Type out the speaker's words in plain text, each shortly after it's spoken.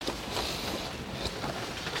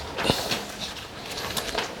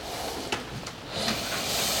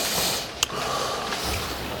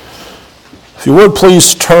If you would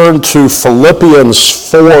please turn to Philippians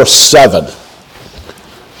 4:7.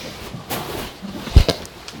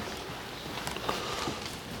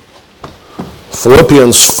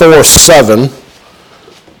 Philippians 4:7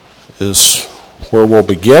 is where we'll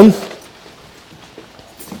begin.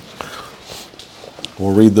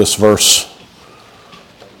 We'll read this verse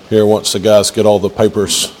here once the guys get all the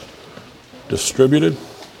papers distributed.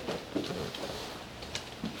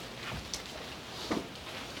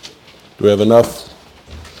 Do we have enough?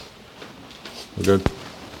 We're good?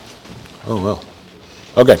 Oh, well.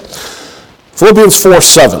 Okay. Philippians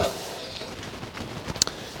 4:7.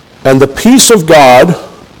 And the peace of God,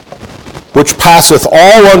 which passeth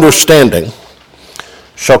all understanding,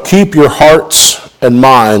 shall keep your hearts and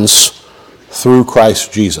minds through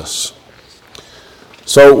Christ Jesus.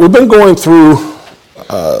 So we've been going through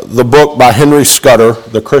the book by Henry Scudder,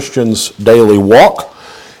 The Christian's Daily Walk.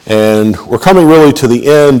 And we're coming really to the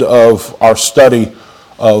end of our study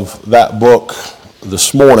of that book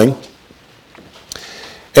this morning.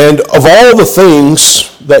 And of all the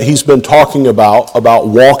things that he's been talking about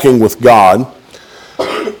walking with God,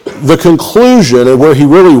 the conclusion and where he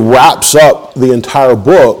really wraps up the entire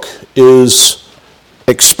book is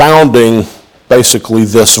expounding basically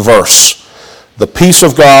this verse. The peace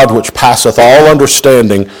of God which passeth all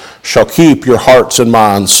understanding shall keep your hearts and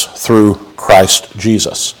minds through Christ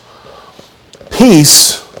Jesus.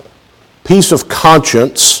 Peace of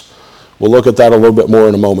conscience, we'll look at that a little bit more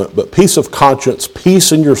in a moment, but peace of conscience,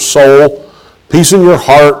 peace in your soul, peace in your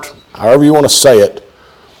heart, however you want to say it,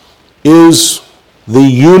 is the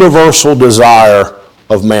universal desire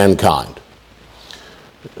of mankind.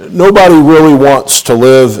 Nobody really wants to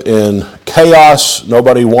live in chaos.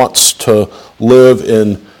 Nobody wants to live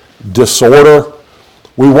in disorder.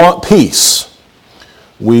 We want peace.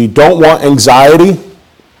 We don't want anxiety.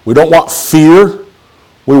 We don't want fear.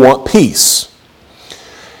 We want peace.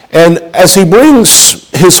 And as he brings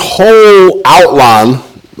his whole outline,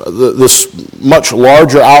 this much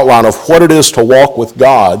larger outline of what it is to walk with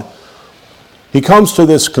God, he comes to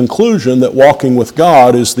this conclusion that walking with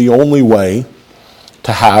God is the only way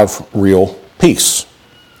to have real peace.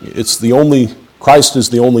 Christ is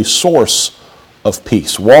the only source of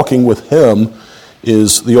peace. Walking with him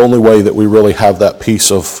is the only way that we really have that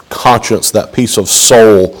peace of conscience, that peace of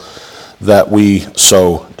soul that we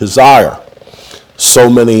so desire. So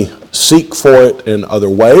many seek for it in other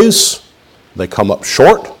ways. They come up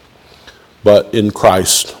short. But in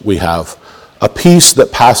Christ we have a peace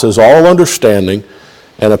that passes all understanding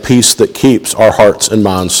and a peace that keeps our hearts and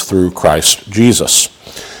minds through Christ Jesus.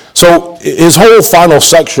 So his whole final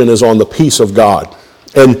section is on the peace of God.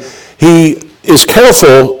 And he is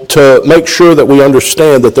careful to make sure that we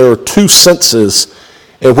understand that there are two senses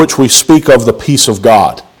in which we speak of the peace of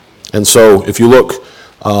God. And so if you look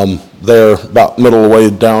there about middle of the way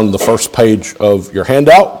down the first page of your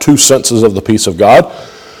handout, two senses of the peace of God.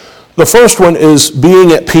 The first one is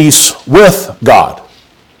being at peace with God.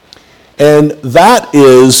 And that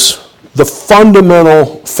is the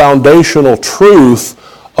fundamental, foundational truth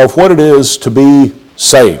of what it is to be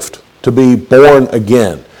saved, to be born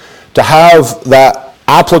again, to have that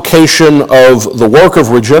application of the work of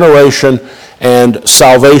regeneration and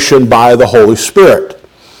salvation by the Holy Spirit.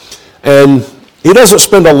 And he doesn't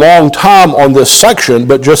spend a long time on this section,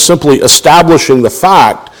 but just simply establishing the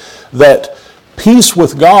fact that peace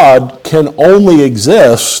with God can only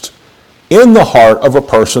exist in the heart of a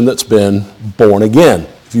person that's been born again.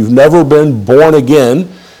 If you've never been born again,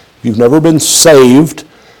 if you've never been saved,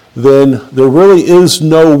 then there really is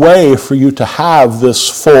no way for you to have this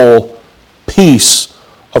full peace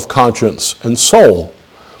of conscience and soul.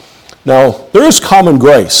 Now, there is common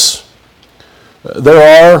grace.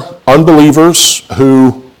 There are unbelievers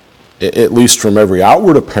who, at least from every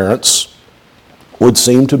outward appearance, would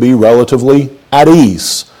seem to be relatively at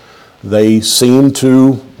ease. They seem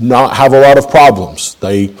to not have a lot of problems.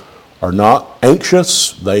 They are not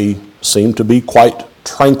anxious. They seem to be quite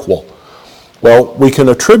tranquil. Well, we can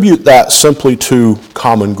attribute that simply to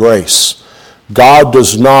common grace. God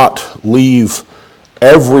does not leave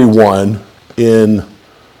everyone in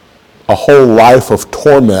a whole life of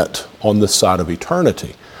torment on this side of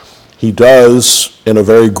eternity. He does, in a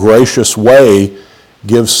very gracious way,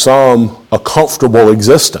 give some a comfortable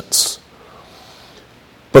existence.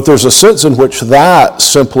 But there's a sense in which that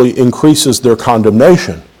simply increases their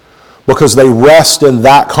condemnation because they rest in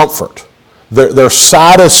that comfort. They're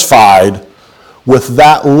satisfied with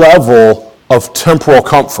that level of temporal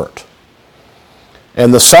comfort.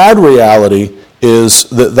 And the sad reality is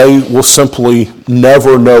that they will simply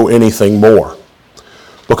never know anything more.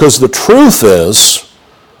 Because the truth is,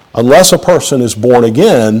 unless a person is born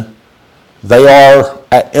again, They are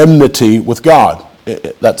at enmity with God.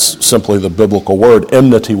 That's simply the biblical word,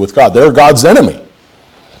 enmity with God. They're God's enemy.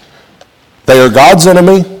 They are God's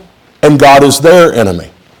enemy, and God is their enemy.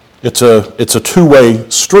 It's a two-way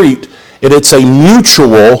street, and it's a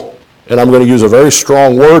mutual, and I'm going to use a very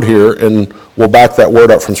strong word here, and we'll back that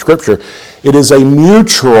word up from Scripture. It is a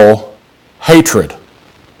mutual hatred.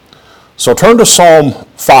 So turn to Psalm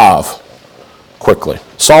 5 quickly.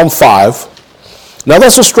 Psalm 5. Now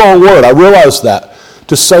that's a strong word, I realize that,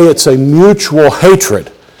 to say it's a mutual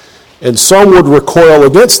hatred. And some would recoil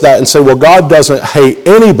against that and say, well, God doesn't hate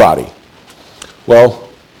anybody. Well,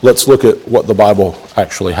 let's look at what the Bible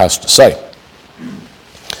actually has to say.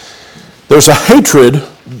 There's a hatred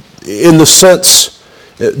in the sense,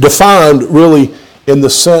 defined really in the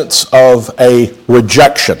sense of a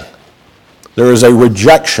rejection. There is a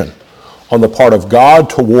rejection on the part of God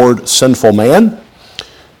toward sinful man,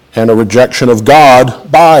 and a rejection of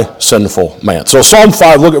God by sinful man. So Psalm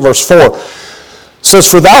 5, look at verse 4, says,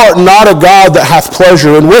 "For thou art not a God that hath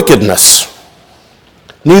pleasure in wickedness,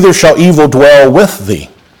 neither shall evil dwell with thee.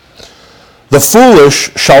 The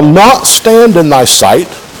foolish shall not stand in thy sight.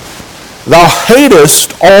 Thou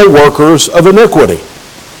hatest all workers of iniquity."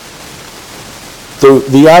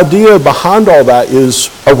 The idea behind all that is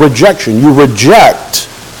a rejection. You reject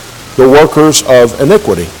the workers of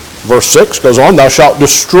iniquity. Verse 6 goes on, "Thou shalt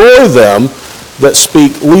destroy them that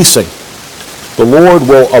speak leasing. The Lord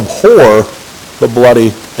will abhor the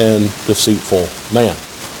bloody and deceitful man."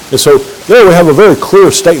 And so there we have a very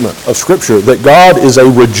clear statement of Scripture that God is a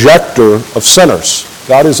rejecter of sinners.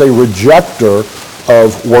 God is a rejecter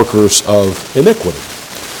of workers of iniquity.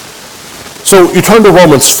 So you turn to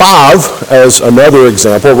Romans 5 as another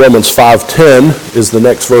example. Romans 5:10 is the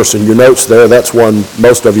next verse in your notes there. That's one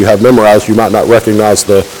most of you have memorized. You might not recognize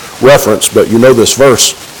the reference, but you know this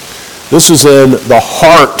verse. This is in the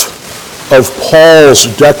heart of Paul's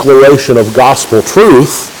declaration of gospel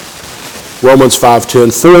truth. Romans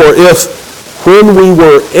 5:10, "For if when we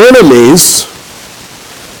were enemies,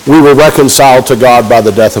 we were reconciled to God by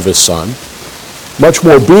the death of his Son, much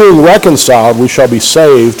more being reconciled, we shall be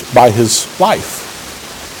saved by his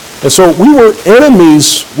life." And so we were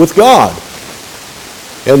enemies with God.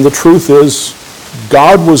 And the truth is,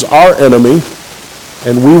 God was our enemy,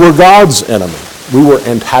 and we were God's enemy. We were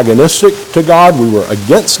antagonistic to God. We were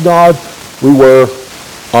against God. We were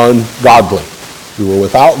ungodly. We were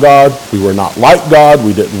without God. We were not like God.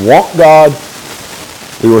 We didn't want God.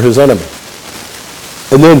 We were his enemy.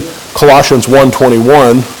 And then Colossians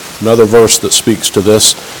 1:21, another verse that speaks to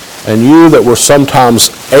this, "And you that were sometimes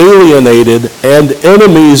alienated and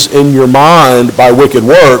enemies in your mind by wicked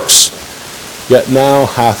works, yet now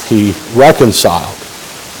hath he reconciled."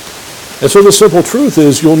 And so the simple truth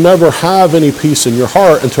is you'll never have any peace in your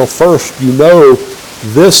heart until first you know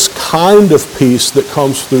this kind of peace that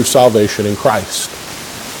comes through salvation in Christ.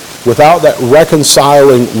 Without that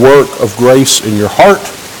reconciling work of grace in your heart,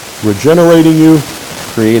 regenerating you,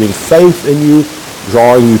 creating faith in you,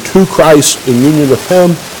 drawing you to Christ in union with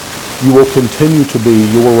him, you will continue to be,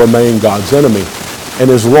 you will remain God's enemy.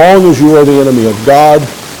 And as long as you are the enemy of God,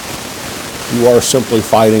 you are simply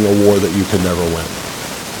fighting a war that you can never win.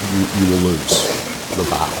 You will lose the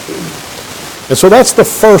battle. And so that's the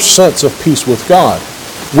first sense of peace with God.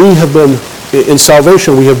 We have been, in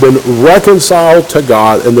salvation, we have been reconciled to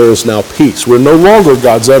God, and there is now peace. We're no longer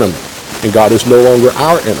God's enemy, and God is no longer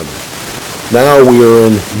our enemy. Now we are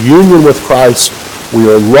in union with Christ. We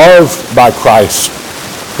are loved by Christ.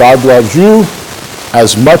 God loves you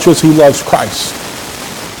as much as he loves Christ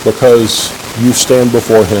because you stand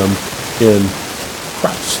before him in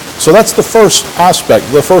Christ. So that's the first aspect,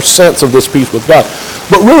 the first sense of this peace with God.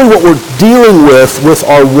 But really what we're dealing with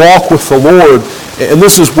our walk with the Lord, and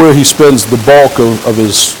this is where he spends the bulk of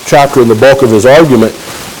his chapter and the bulk of his argument,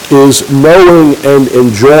 is knowing and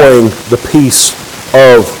enjoying the peace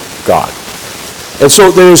of God. And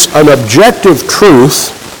so there's an objective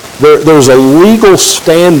truth. There's a legal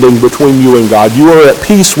standing between you and God. You are at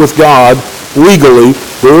peace with God legally.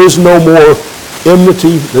 There is no more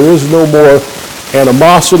enmity. There is no more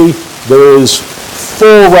animosity. There is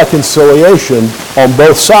full reconciliation on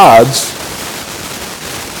both sides.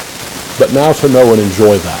 But now to know and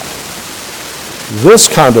enjoy that. This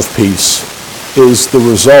kind of peace is the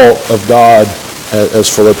result of God,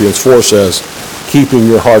 as Philippians 4 says, keeping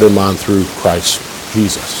your heart and mind through Christ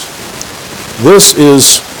Jesus. This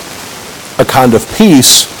is a kind of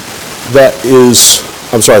peace that is,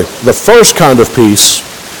 the first kind of peace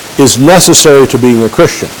is necessary to being a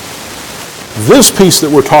Christian. This peace that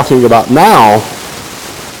we're talking about now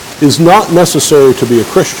is not necessary to be a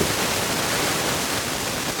Christian.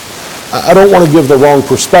 I don't want to give the wrong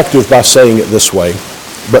perspective by saying it this way,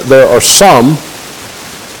 but there are some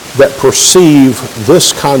that perceive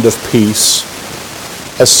this kind of peace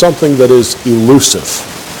as something that is elusive,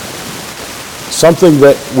 something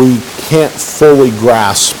that we can't fully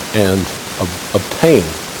grasp and obtain.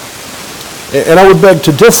 And I would beg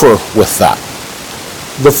to differ with that.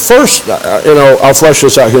 The first, I'll flesh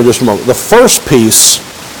this out here in just a moment. The first piece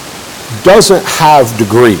doesn't have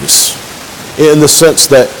degrees in the sense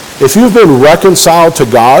that if you've been reconciled to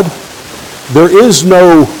God, there is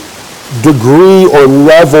no degree or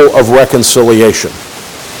level of reconciliation.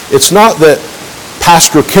 It's not that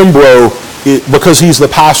Pastor Kimbrough, because he's the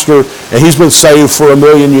pastor and he's been saved for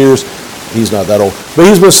 1,000,000 years, he's not that old, but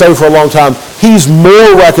he's been saved for a long time, he's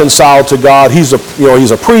more reconciled to God. He's a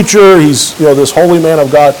preacher, he's this holy man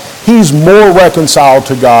of God. He's more reconciled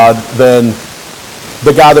to God than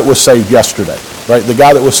the guy that was saved yesterday. Right? The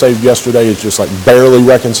guy that was saved yesterday is just like barely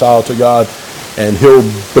reconciled to God, and he'll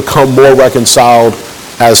become more reconciled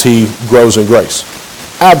as he grows in grace.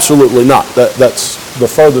 Absolutely not. That's the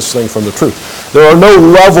furthest thing from the truth. There are no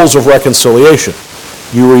levels of reconciliation.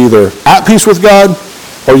 You are either at peace with God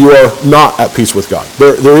or you are not at peace with God.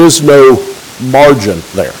 There is no margin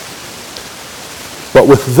there. But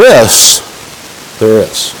with this, there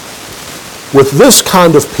is. With this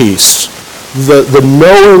kind of peace, the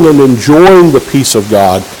knowing and enjoying the peace of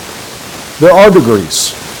God, there are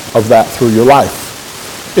degrees of that through your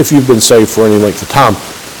life. If you've been saved for any length of time,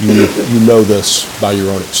 you know this by your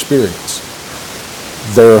own experience.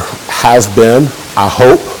 There have been, I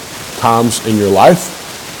hope, times in your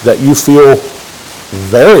life that you feel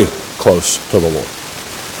very close to the Lord.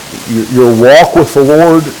 Your walk with the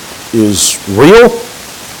Lord is real,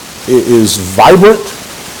 it is vibrant,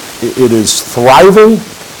 it is thriving,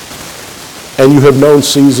 and you have known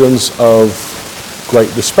seasons of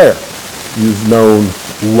great despair. You've known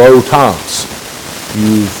low times.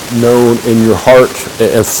 You've known in your heart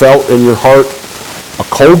and felt in your heart a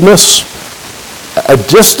coldness, a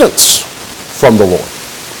distance from the Lord.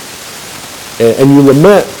 And you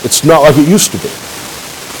lament it's not like it used to be.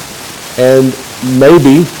 And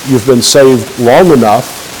maybe you've been saved long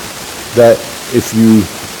enough that if you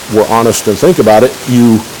were honest and think about it,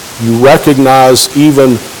 you recognize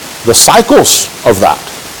even the cycles of that.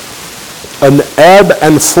 An ebb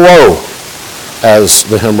and flow, as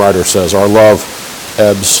the hymn writer says. Our love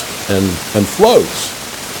ebbs and flows,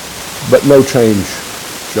 but no change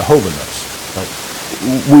Jehovah does.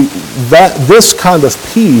 Right? This kind of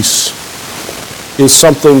peace is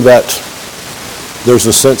something that there's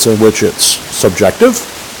a sense in which it's subjective,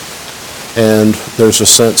 and there's a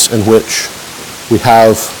sense in which we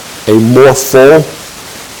have a more full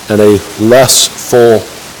and a less full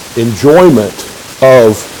enjoyment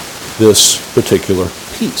of this particular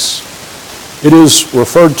peace. It is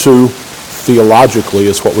referred to theologically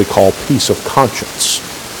as what we call peace of conscience.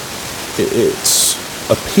 It's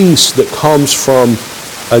a peace that comes from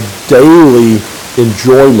a daily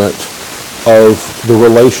enjoyment of the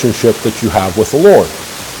relationship that you have with the Lord.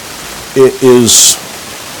 It is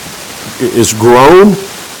grown,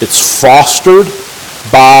 it's fostered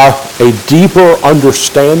by a deeper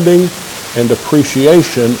understanding and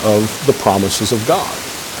appreciation of the promises of God.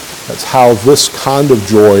 That's how this kind of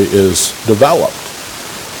joy is developed.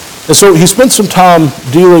 And so he spent some time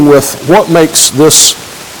dealing with what makes this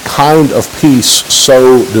kind of peace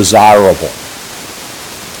so desirable.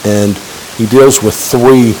 And he deals with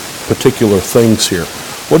three particular things here.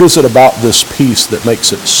 What is it about this peace that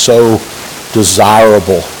makes it so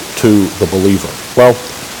desirable to the believer? Well,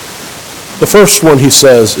 the first one, he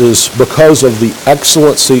says, is because of the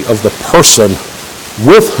excellency of the person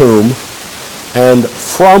with whom and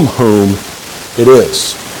from whom it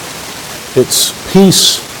is. It's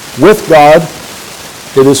peace with God.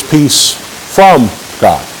 It is peace from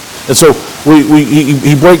God. And so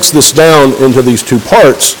he breaks this down into these two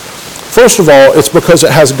parts. First of all, it's because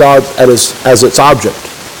it has God as its object.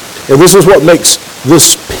 And this is what makes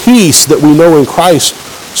this peace that we know in Christ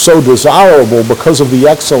so desirable, because of the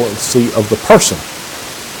excellency of the person.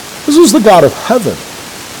 This is the God of heaven.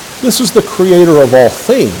 This is the creator of all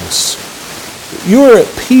things. You are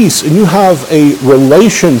at peace and you have a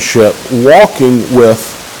relationship walking with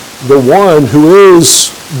the one who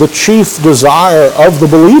is the chief desire of the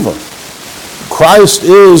believer. Christ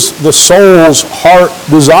is the soul's heart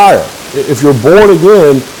desire. If you're born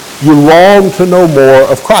again, you long to know more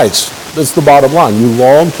of Christ. That's the bottom line. You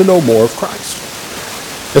long to know more of Christ.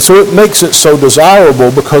 And so it makes it so desirable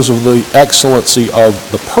because of the excellency of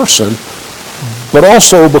the person, but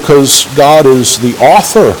also because God is the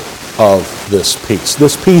author of this peace.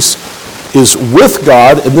 This peace is with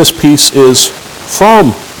God, and this peace is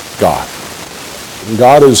from God.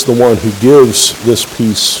 God is the one who gives this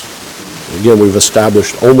peace. Again, we've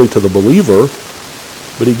established only to the believer,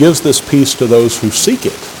 but he gives this peace to those who seek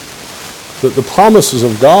it. The promises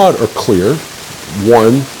of God are clear.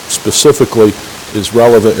 One specifically is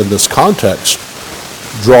relevant in this context.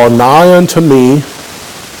 Draw nigh unto me,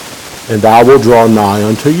 and I will draw nigh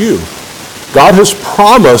unto you. God has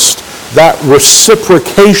promised that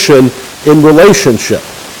reciprocation in relationship.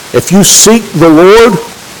 If you seek the Lord,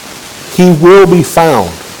 he will be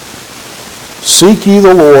found. Seek ye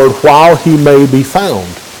the Lord while he may be found.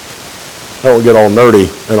 I don't get all nerdy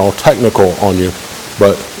and all technical on you,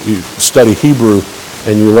 but you study Hebrew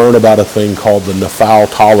and you learn about a thing called the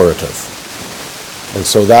Nephal tolerative. And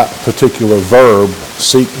so that particular verb,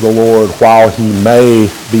 seek the Lord while he may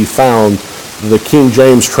be found, the King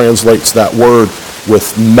James translates that word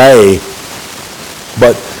with may,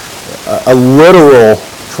 but a literal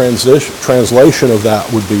translation of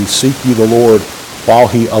that would be, seek ye the Lord while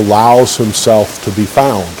he allows himself to be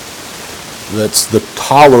found. That's the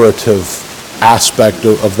tolerative aspect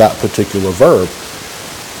of that particular verb.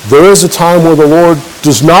 There is a time where the Lord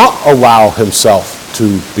does not allow himself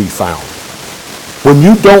to be found. When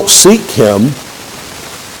you don't seek him,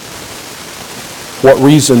 what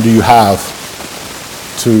reason do you have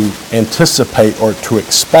to anticipate or to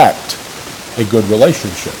expect a good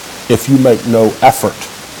relationship if you make no effort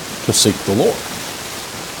to seek the Lord?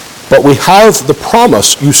 But we have the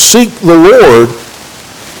promise, you seek the Lord,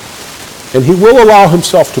 and he will allow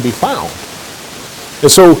himself to be found.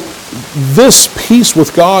 And so this peace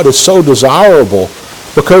with God is so desirable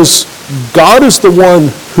because God is the one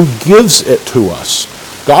who gives it to us.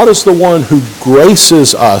 God is the one who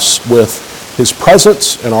graces us with his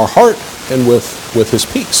presence in our heart and with his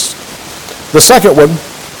peace. The second one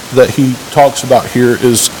that he talks about here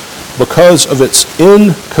is because of its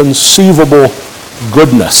inconceivable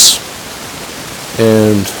goodness.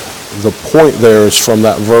 And the point there is from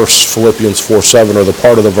that verse, Philippians 4:7, or the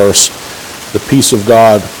part of the verse, the peace of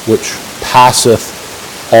God which passeth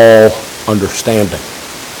all understanding.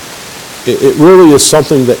 It really is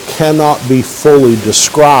something that cannot be fully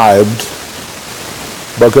described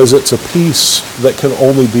because it's a peace that can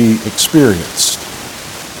only be experienced.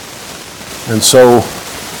 And so,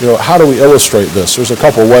 how do we illustrate this? There's a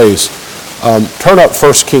couple ways. Turn up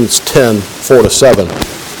 1 Kings 10, 4-7.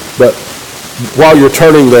 But while you're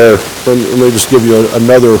turning there, let me just give you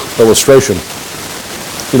another illustration.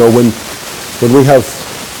 When we have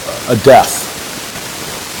a death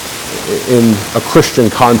in a Christian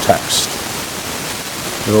context,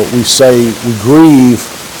 we say we grieve,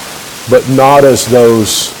 but not as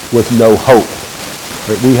those with no hope.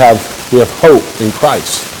 Right? We have hope in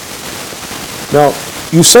Christ. Now,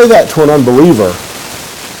 you say that to an unbeliever,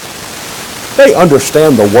 they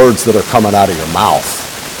understand the words that are coming out of your mouth,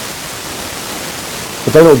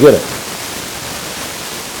 but they don't get it.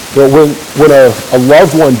 When a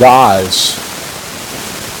loved one dies,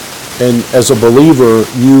 and as a believer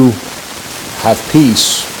you have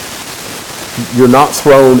peace, you're not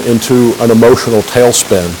thrown into an emotional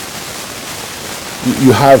tailspin.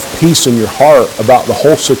 You have peace in your heart about the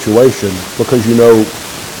whole situation because you know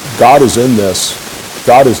God is in this,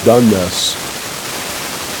 God has done this.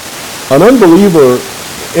 An unbeliever,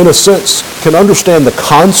 in a sense, can understand the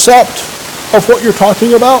concept of what you're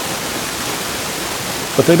talking about,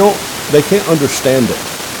 but they can't understand it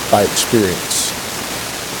by experience.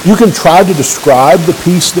 You can try to describe the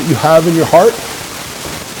peace that you have in your heart.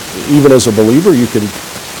 Even as a believer, you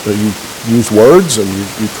use words and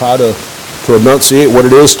you try to enunciate what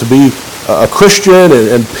it is to be a Christian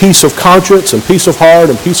and peace of conscience and peace of heart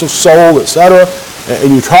and peace of soul, etc.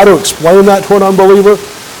 And you try to explain that to an unbeliever.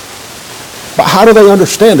 But how do they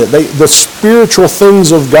understand it? The spiritual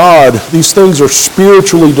things of God, these things are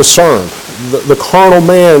spiritually discerned. The carnal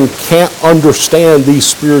man can't understand these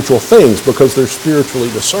spiritual things because they're spiritually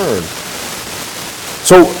discerned.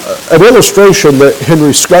 So an illustration that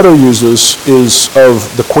Henry Scudder uses is of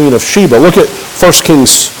the Queen of Sheba. Look at 1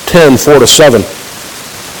 Kings 10, 4-7.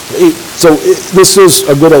 So this is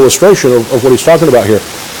a good illustration of what he's talking about here.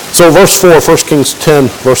 So verse 4, 1 Kings 10,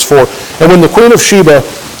 verse 4. And when the Queen of Sheba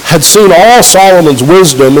had seen all Solomon's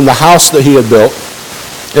wisdom in the house that he had built,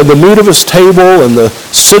 and the meat of his table, and the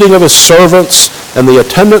sitting of his servants, and the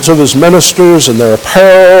attendance of his ministers, and their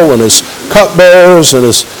apparel, and his cupbearers, and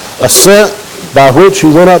his ascent by which he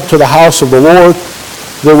went up to the house of the Lord,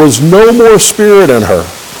 there was no more spirit in her.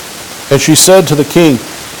 And she said to the king,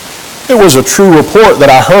 it was a true report that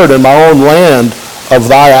I heard in my own land of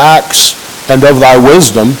thy acts and of thy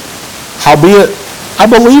wisdom. Howbeit, I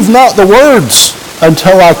believed not the words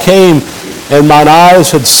until I came, and mine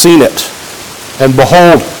eyes had seen it. And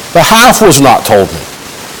behold, The half was not told me.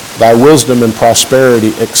 Thy wisdom and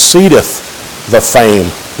prosperity exceedeth the fame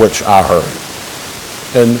which I heard.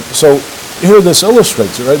 And so here this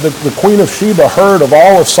illustrates it, right? The Queen of Sheba heard of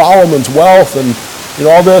all of Solomon's wealth and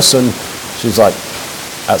all this, and she's like,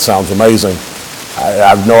 that sounds amazing. I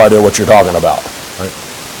have no idea what you're talking about. Right?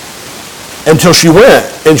 Until she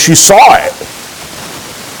went and she saw it.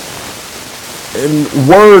 And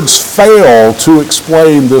words fail to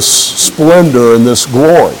explain this splendor and this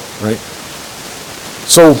glory, right?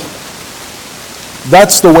 So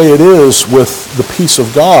that's the way it is with the peace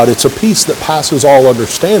of God. It's a peace that passes all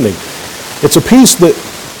understanding. It's a peace that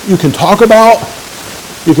you can talk about.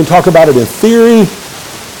 You can talk about it in theory.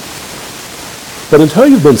 But until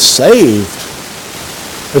you've been saved,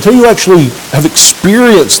 until you actually have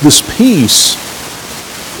experienced this peace,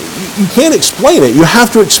 you can't explain it. You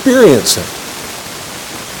have to experience it.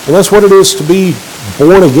 And that's what it is to be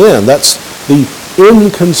born again. That's the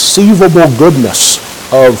inconceivable goodness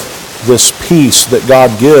of this peace that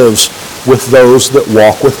God gives with those that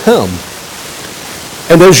walk with Him.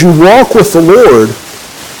 And as you walk with the Lord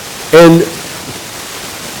and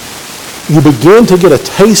you begin to get a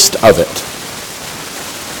taste of it,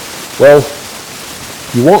 well,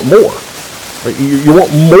 you want more. Right? You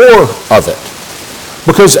want more of it.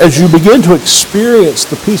 Because as you begin to experience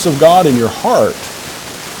the peace of God in your heart,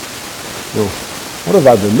 well, what have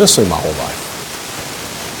I been missing my whole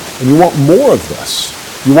life? And you want more of this.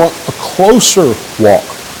 You want a closer walk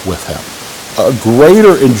with Him, a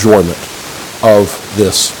greater enjoyment of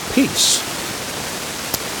this peace.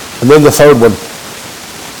 And then the third one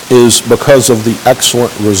is because of the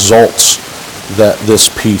excellent results that this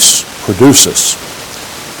peace produces.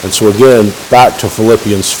 And so again, back to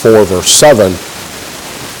Philippians 4, verse 7,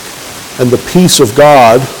 and the peace of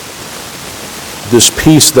God, this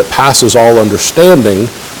peace that passes all understanding,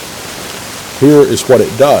 here is what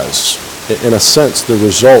it does. In a sense, the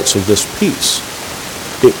results of this peace.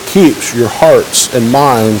 It keeps your hearts and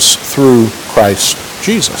minds through Christ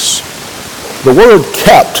Jesus. The word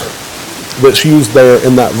kept that's used there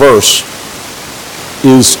in that verse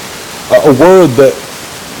is a word that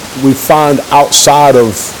we find outside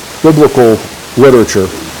of biblical literature,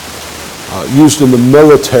 used in the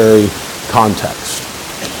military context.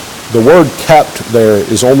 The word kept there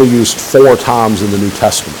is only used 4 times in the New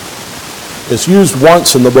Testament. It's used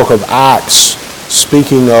once in the book of Acts,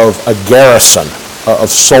 speaking of a garrison of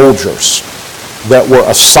soldiers that were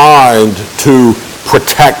assigned to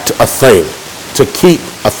protect a thing, to keep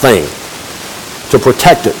a thing, to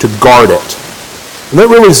protect it, to guard it. And that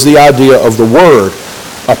really is the idea of the word.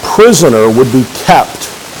 A prisoner would be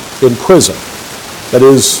kept in prison. That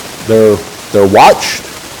is, they're watched,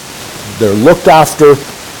 they're looked after,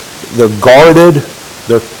 they're guarded,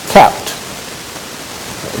 they're kept.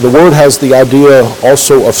 The word has the idea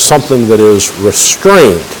also of something that is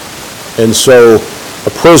restrained. And so a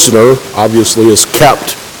prisoner obviously is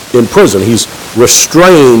kept in prison. He's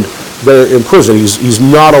restrained there in prison. He's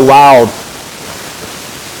not allowed.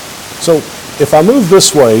 So if I move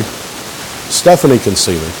this way, Stephanie can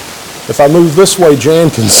see me. If I move this way, Jan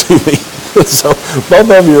can see me. So both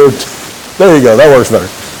of you are, there you go, that works better.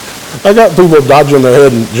 I got people dodging their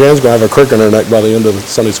head, and Jan's going to have a crick in her neck by the end of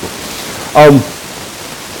Sunday school.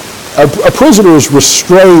 A prisoner is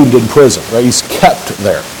restrained in prison, right? He's kept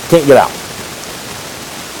there. Can't get out.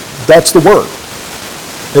 That's the word.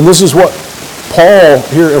 And this is what Paul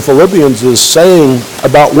here in Philippians is saying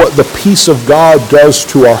about what the peace of God does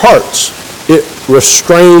to our hearts. It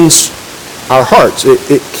restrains our hearts.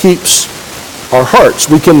 It keeps our hearts.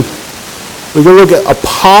 We can look at a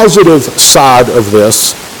positive side of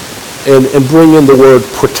this and bring in the word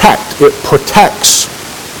protect. It protects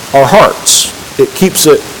our hearts. It keeps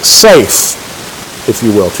it safe, if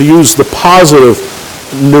you will, to use the positive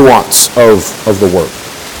nuance of the word.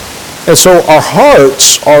 And so our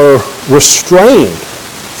hearts are restrained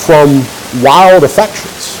from wild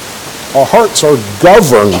affections. Our hearts are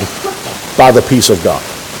governed by the peace of God.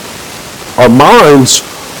 Our minds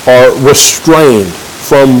are restrained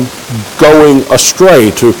from going astray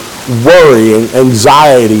to worry and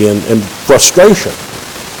anxiety and frustration.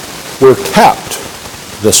 We're kept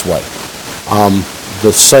this way.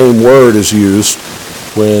 The same word is used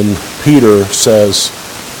when Peter says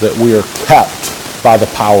that we are kept by the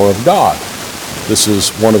power of God. This is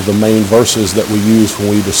one of the main verses that we use when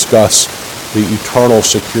we discuss the eternal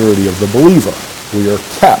security of the believer. We are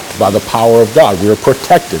kept by the power of God. We are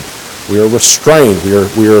protected. We are restrained.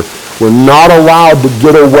 We're not allowed to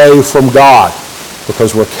get away from God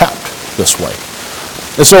because we're kept this way.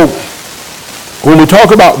 And so when we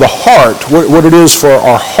talk about the heart, what it is for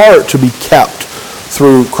our heart to be kept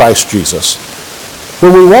through Christ Jesus,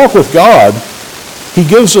 When we walk with God, he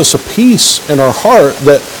gives us a peace in our heart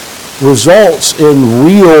that results in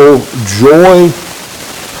real joy,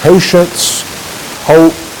 patience,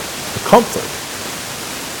 hope, and comfort.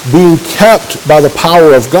 Being kept by the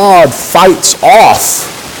power of God fights off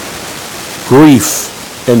grief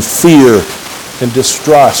and fear and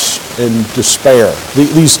distrust and despair.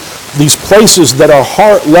 These places that our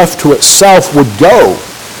heart left to itself would go.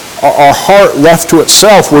 Our heart left to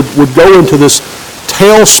itself would go into this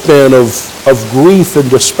tailspin of grief and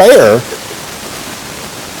despair.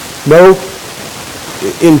 No,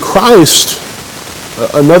 in Christ,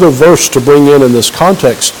 another verse to bring in this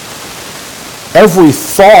context, every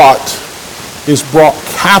thought is brought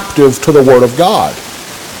captive to the Word of God.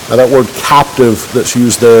 Now that word captive that's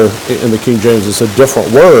used there in the King James is a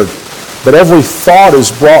different word, but every thought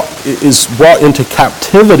is brought into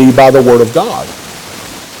captivity by the Word of God.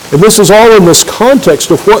 And this is all in this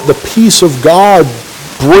context of what the peace of God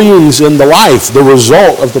brings in the life, the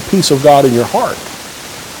result of the peace of God in your heart.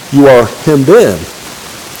 You are hemmed in.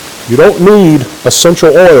 You don't need essential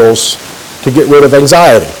oils to get rid of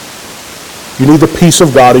anxiety. You need the peace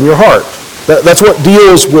of God in your heart. That's what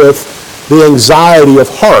deals with the anxiety of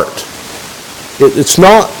heart. It's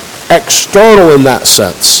not external in that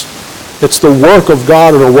sense. It's the work of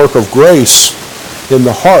God and a work of grace in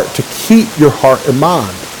the heart to keep your heart in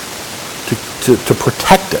mind, to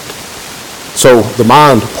protect it. So the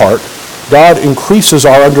mind part, God increases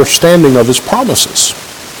our understanding of his promises.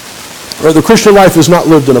 The Christian life is not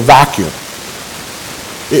lived in a vacuum.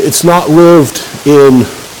 It's not lived in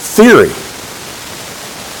theory.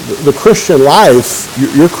 The Christian life,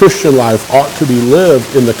 your Christian life ought to be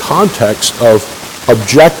lived in the context of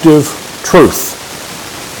objective truth.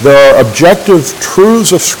 There are objective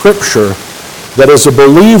truths of Scripture that as a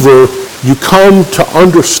believer you come to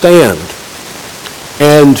understand.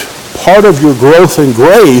 And part of your growth in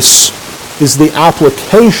grace is the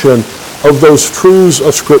application of those truths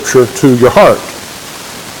of Scripture to your heart.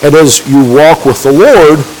 And as you walk with the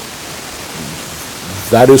Lord,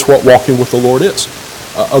 that is what walking with the Lord is.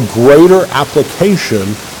 A greater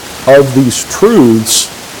application of these truths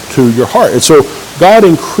to your heart. And so God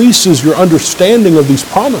increases your understanding of these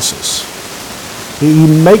promises. He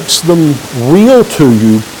makes them real to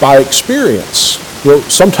you by experience.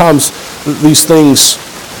 Sometimes these things,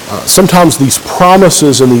 sometimes these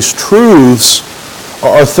promises and these truths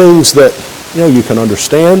are things that you can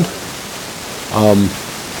understand.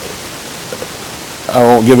 I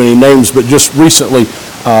won't give any names, but just recently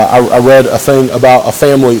I read a thing about a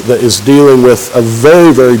family that is dealing with a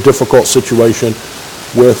very, very difficult situation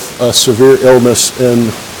with a severe illness in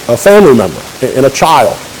a family member, in a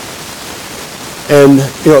child. And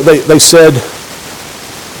they said,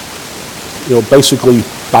 basically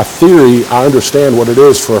by theory, I understand what it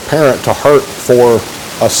is for a parent to hurt for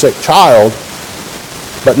a sick child.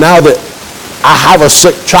 But now that I have a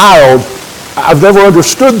sick child, I've never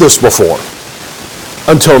understood this before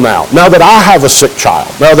until now. Now that I have a sick child,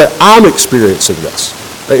 now that I'm experiencing this.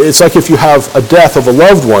 It's like if you have a death of a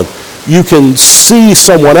loved one, you can see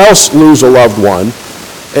someone else lose a loved one,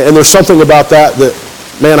 and there's something about that,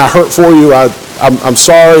 man, I hurt for you, I'm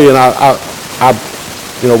sorry, and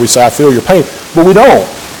we say, I feel your pain, but we don't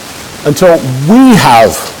until we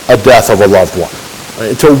have a death of a loved one.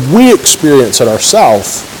 Until we experience it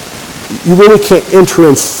ourselves, you really can't enter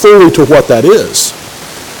in fully to what that is.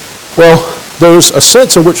 Well, there's a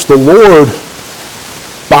sense in which the Lord,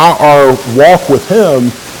 by our walk with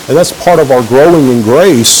him, and that's part of our growing in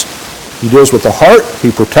grace, he deals with the heart,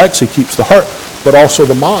 he protects, he keeps the heart, but also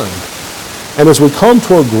the mind. And as we come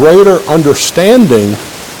to a greater understanding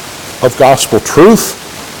of gospel truth,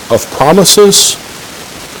 of promises,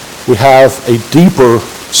 we have a deeper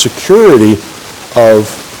security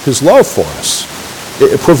of his love for us.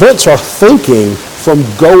 It prevents our thinking from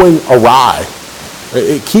going awry.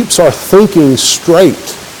 It keeps our thinking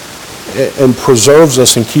straight and preserves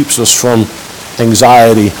us and keeps us from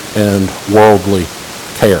anxiety and worldly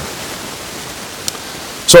care.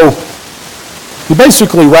 So he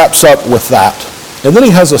basically wraps up with that. And then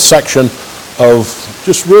he has a section of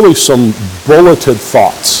just really some bulleted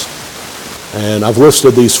thoughts. And I've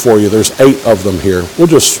listed these for you. There's 8 of them here. We'll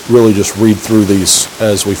just read through these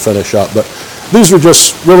as we finish up. But these are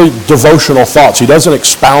just really devotional thoughts. He doesn't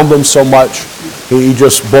expound them so much. He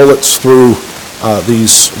just bullets through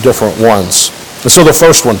these different ones. And so the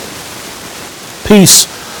first one, peace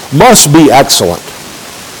must be excellent,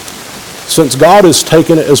 since God has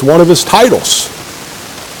taken it as one of his titles.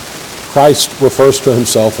 Christ refers to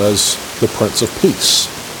himself as the Prince of Peace.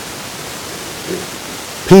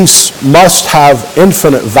 Peace must have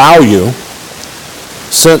infinite value,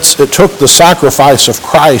 since it took the sacrifice of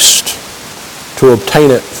Christ to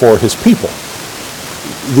obtain it for his people.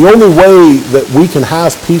 The only way that we can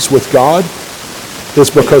have peace with God is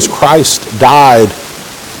because Christ died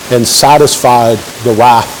and satisfied the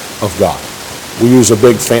wrath of God. We use a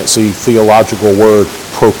big fancy theological word,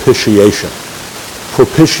 propitiation.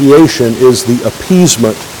 Propitiation is the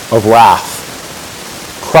appeasement of wrath.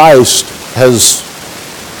 Christ has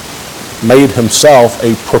made himself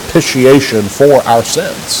a propitiation for our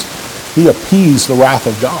sins. He appeased the wrath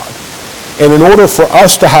of God. And in order for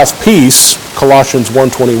us to have peace, Colossians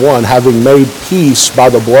 1:21, having made peace by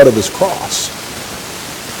the blood of his cross,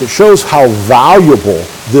 it shows how valuable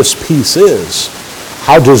this peace is,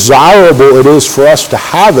 how desirable it is for us to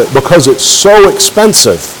have it because it's so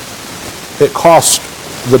expensive. It cost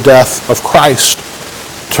the death of Christ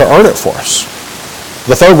to earn it for us.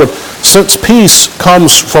 The third one, since peace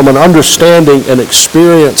comes from an understanding and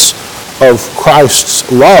experience of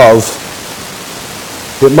Christ's love,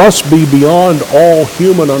 it must be beyond all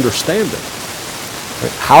human understanding.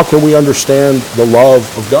 How can we understand the love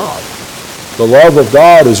of God? The love of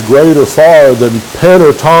God is greater far than pen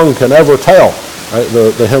or tongue can ever tell. Right?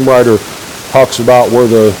 The hymn writer talks about where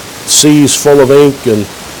the sea's full of ink and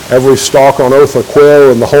every stalk on earth a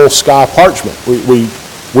quill and the whole sky parchment.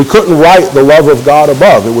 We couldn't write the love of God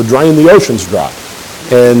above. It would drain the oceans dry.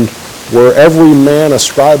 And where every man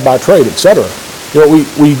ascribed by trade, etc.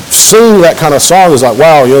 We sing that kind of song as like,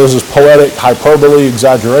 wow, this is poetic, hyperbole,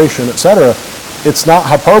 exaggeration, etc. It's not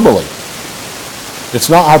hyperbole. It's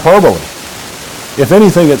not hyperbole. If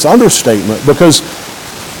anything, it's understatement because,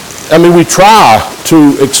 we try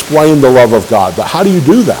to explain the love of God, but how do you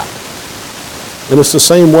do that? And it's the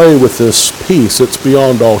same way with this peace. It's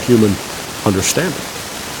beyond all human understanding.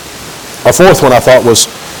 A fourth one I thought was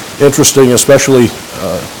interesting, especially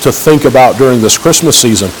to think about during this Christmas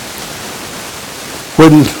season.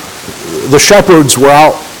 When the shepherds were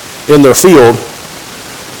out in their field,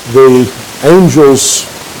 the angels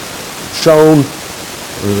shone,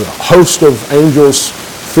 a host of angels,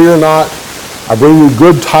 fear not, I bring you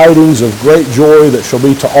good tidings of great joy that shall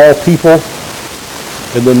be to all people.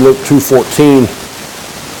 And then Luke 2:14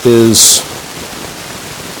 is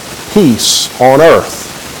peace on earth,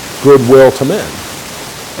 goodwill to men.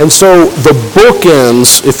 And so the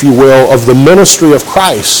bookends, if you will, of the ministry of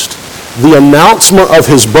Christ, the announcement of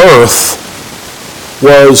his birth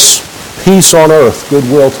was peace on earth,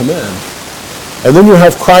 goodwill to men. And then you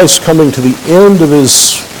have Christ coming to the end of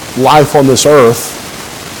his life on this earth.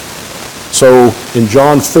 So in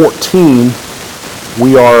John 14,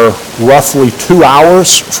 we are roughly 2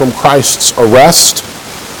 hours from Christ's arrest.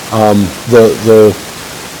 The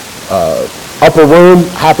upper room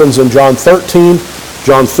happens in John 13.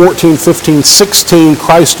 John 14, 15, 16,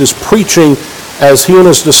 Christ is preaching as he and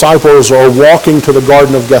his disciples are walking to the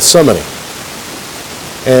Garden of Gethsemane.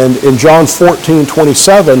 And in John 14,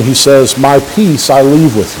 27, he says, my peace I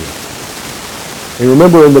leave with you. And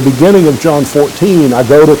remember, in the beginning of John 14, I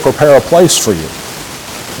go to prepare a place for you.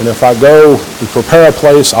 And if I go and prepare a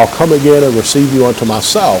place, I'll come again and receive you unto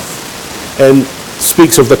myself. And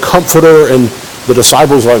speaks of the Comforter, and the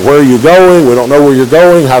disciples are like, where are you going? We don't know where you're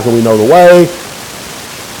going. How can we know the way?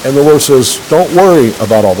 And the Lord says, don't worry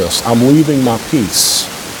about all this. I'm leaving my peace.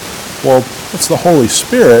 Well, it's the Holy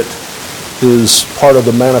Spirit is part of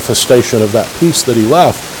the manifestation of that peace that he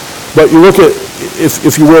left. But you look at,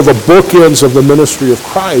 if you will, the bookends of the ministry of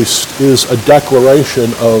Christ is a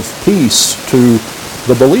declaration of peace to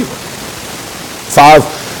the believer. 5,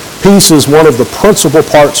 peace is one of the principal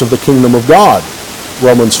parts of the kingdom of God.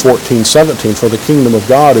 Romans 14:17, for the kingdom of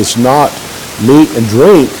God is not meat and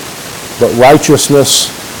drink, but righteousness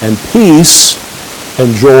and peace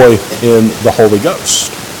and joy in the Holy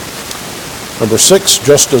Ghost. Number 6,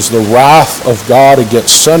 just as the wrath of God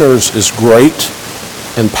against sinners is great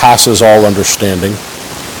and passes all understanding,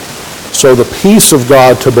 so the peace of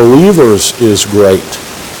God to believers is great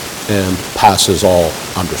and passes all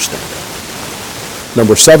understanding.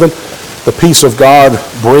 Number 7, the peace of God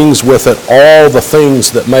brings with it all the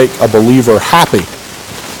things that make a believer happy.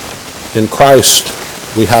 In Christ,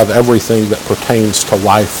 we have everything that pertains to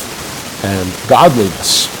life and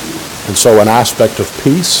godliness. And so an aspect of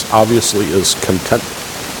peace, obviously, is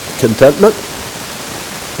contentment.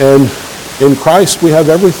 And in Christ, we have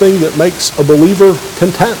everything that makes a believer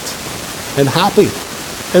content and happy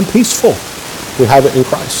and peaceful. We have it in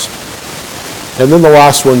Christ. And then the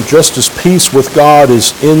last one, just as peace with God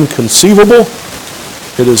is inconceivable,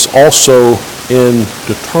 it is also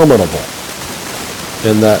indeterminable,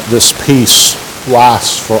 in that this peace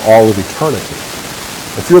lasts for all of eternity.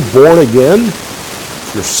 If you're born again,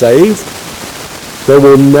 if you're saved, there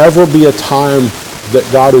will never be a time that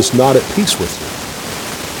God is not at peace with you.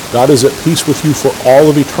 God is at peace with you for all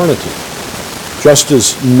of eternity. Just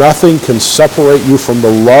as nothing can separate you from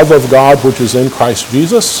the love of God which is in Christ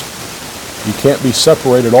Jesus, you can't be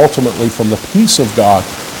separated ultimately from the peace of God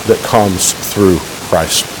that comes through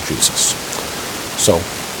Christ Jesus. So,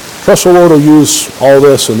 trust the Lord will use all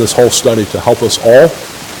this and this whole study to help us all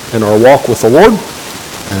in our walk with the Lord,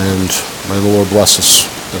 and may the Lord bless us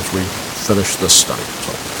as we finish this study.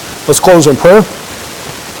 So, let's close in prayer,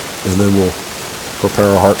 and then we'll prepare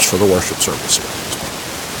our hearts for the worship service.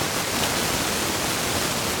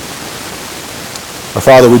 Our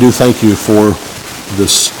Father, we do thank you for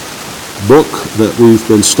this book that we've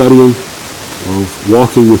been studying of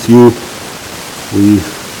walking with you. We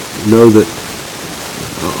know that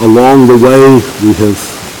along the way we have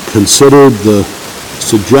considered the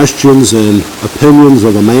suggestions and opinions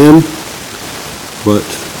of a man, but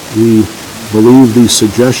we believe these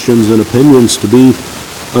suggestions and opinions to be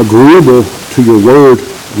agreeable to your word.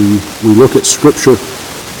 We look at Scripture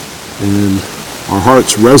and our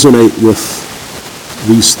hearts resonate with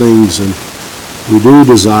these things, and we do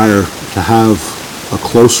desire to have a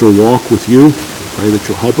closer walk with you. We pray that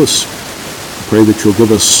you'll help us. We pray that you'll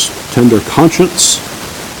give us tender conscience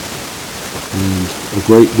and a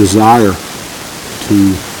great desire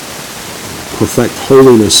to perfect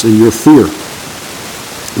holiness in your fear.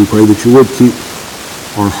 We pray that you would keep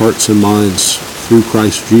our hearts and minds through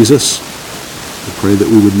Christ Jesus. We pray that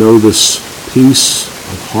we would know this peace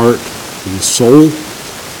of heart and soul.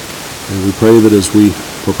 And we pray that as we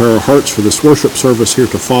prepare our hearts for this worship service here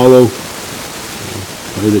to follow,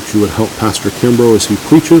 pray that you would help Pastor Kimbrough as he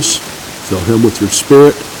preaches. Fill him with your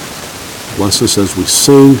Spirit. Bless us as we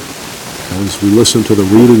sing, as we listen to the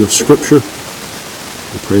reading of Scripture.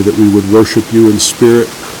 We pray that we would worship you in spirit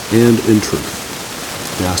and in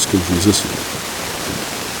truth. We ask in Jesus' name.